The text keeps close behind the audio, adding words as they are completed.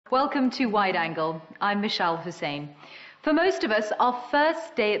Welcome to Wide Angle. I'm Mishal Hussain. For most of us, our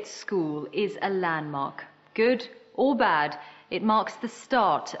first day at school is a landmark. Good or bad, it marks the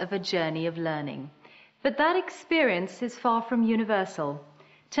start of a journey of learning. But that experience is far from universal.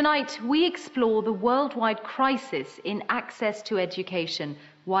 Tonight, we explore the worldwide crisis in access to education,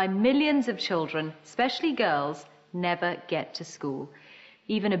 why millions of children, especially girls, never get to school.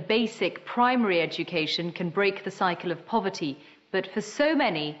 Even a basic primary education can break the cycle of poverty, but for so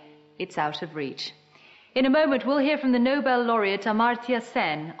many, it's out of reach. In a moment, we'll hear from the Nobel laureate Amartya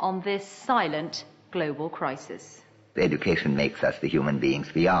Sen on this silent global crisis. Education makes us the human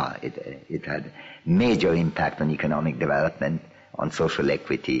beings we are. It had major impact on economic development, on social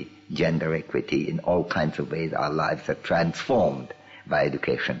equity, gender equity. In all kinds of ways, our lives are transformed by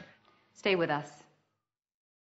education. Stay with us.